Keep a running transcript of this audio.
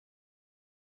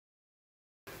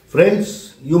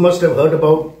Friends, you must have heard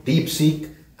about DeepSeek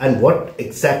and what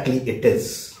exactly it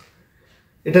is.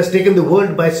 It has taken the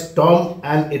world by storm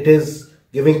and it is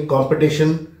giving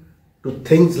competition to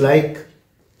things like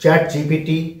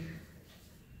ChatGPT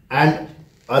and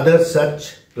other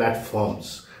such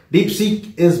platforms.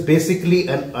 DeepSeek is basically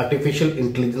an artificial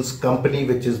intelligence company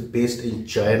which is based in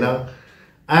China,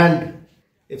 and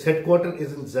its headquarters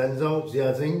is in Hangzhou,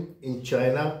 Zhejiang in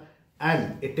China,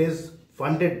 and it is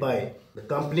funded by the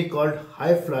company called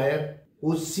Highflyer,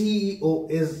 whose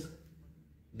CEO is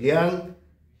Liang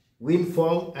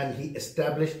Wenfeng, and he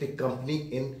established the company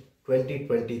in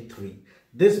 2023.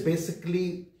 This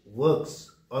basically works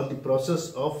on the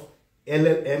process of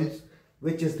LLMs,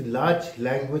 which is the large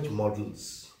language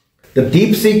models. The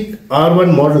DeepSeek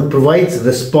R1 model provides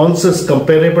responses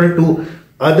comparable to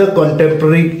other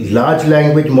contemporary large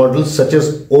language models such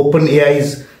as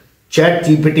OpenAI's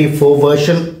ChatGPT 4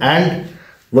 version and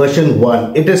version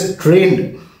 1. It is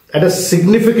trained at a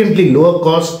significantly lower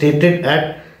cost, stated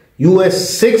at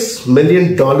 $6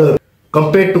 million,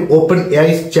 compared to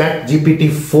OpenAI's ChatGPT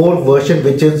 4 version,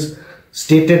 which is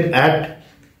stated at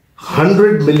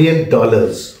 $100 million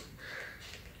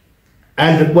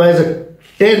and requires a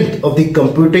tenth of the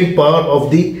computing power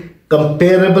of the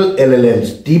comparable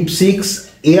LLMs.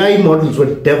 DeepSeek's AI models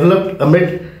were developed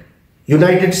amid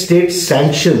United States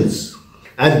sanctions,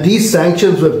 and these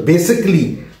sanctions were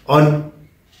basically on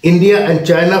India and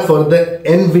China for the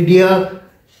NVIDIA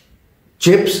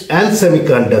chips and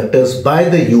semiconductors by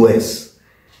the US,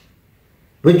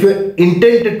 which were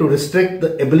intended to restrict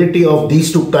the ability of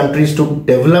these two countries to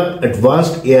develop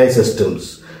advanced AI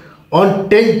systems. On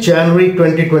 10 January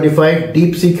 2025,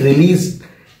 DeepSeek released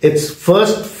its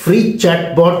first free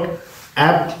chatbot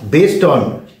app based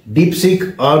on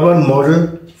DeepSeek R1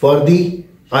 model for the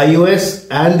iOS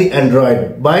and the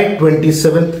Android by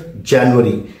 27th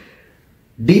January.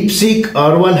 DeepSeek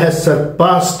R1 has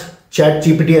surpassed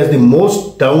ChatGPT as the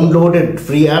most downloaded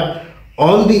free app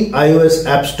on the iOS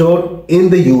App Store in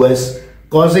the US,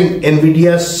 causing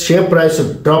Nvidia's share price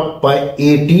to drop by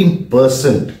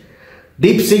 18%.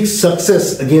 DeepSeek's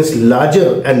success against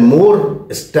larger and more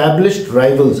established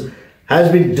rivals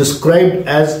has been described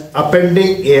as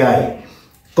upending AI,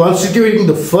 constituting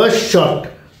the first shot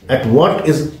at what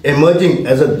is emerging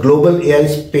as a global AI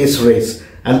space race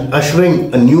and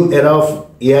ushering a new era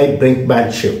of AI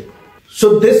brinkmanship.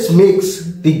 So this makes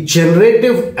the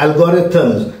generative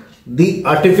algorithms, the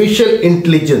artificial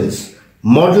intelligence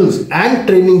models and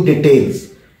training details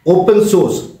open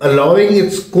source, allowing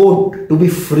its code to be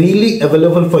freely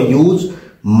available for use,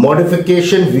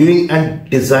 modification, viewing and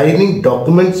designing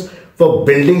documents for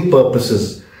building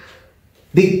purposes.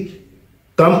 The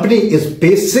company is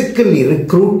basically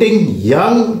recruiting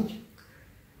young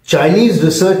Chinese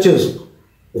researchers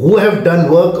who have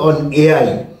done work on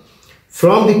AI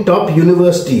from the top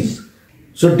universities.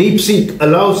 So DeepSeek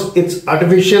allows its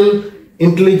artificial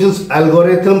intelligence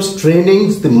algorithms,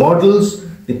 trainings, the models,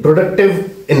 the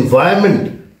productive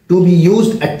environment to be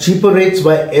used at cheaper rates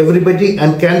by everybody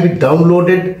and can be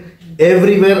downloaded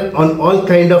everywhere on all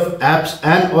kind of apps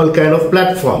and all kind of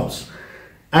platforms.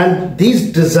 And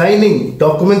these designing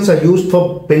documents are used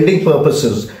for building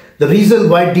purposes. The reason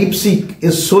why DeepSeek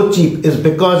is so cheap is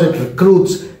because it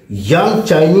recruits young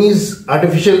Chinese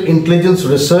artificial intelligence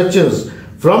researchers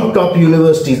from top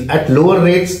universities at lower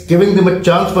rates, giving them a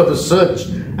chance for research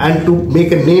and to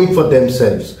make a name for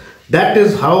themselves. That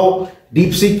is how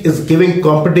DeepSeek is giving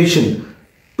competition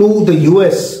to the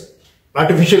US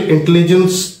artificial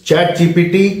intelligence,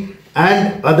 ChatGPT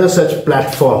and other such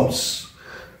platforms.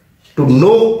 To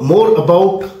know more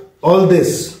about all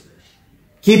this,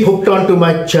 keep hooked onto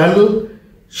my channel,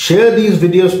 share these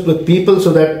videos with people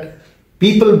so that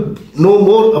people know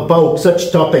more about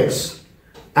such topics.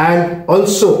 And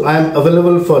also I am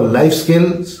available for life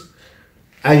skills,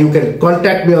 and you can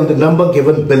contact me on the number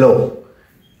given below.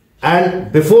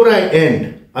 And before I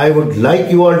end, I would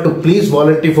like you all to please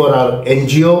volunteer for our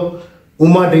NGO,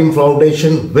 Uma Dream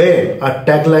Foundation, where our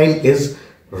tagline is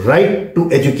right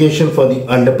to education for the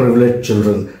underprivileged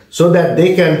children, so that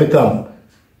they can become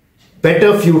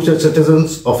better future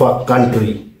citizens of our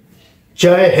country.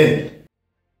 Jai Hind.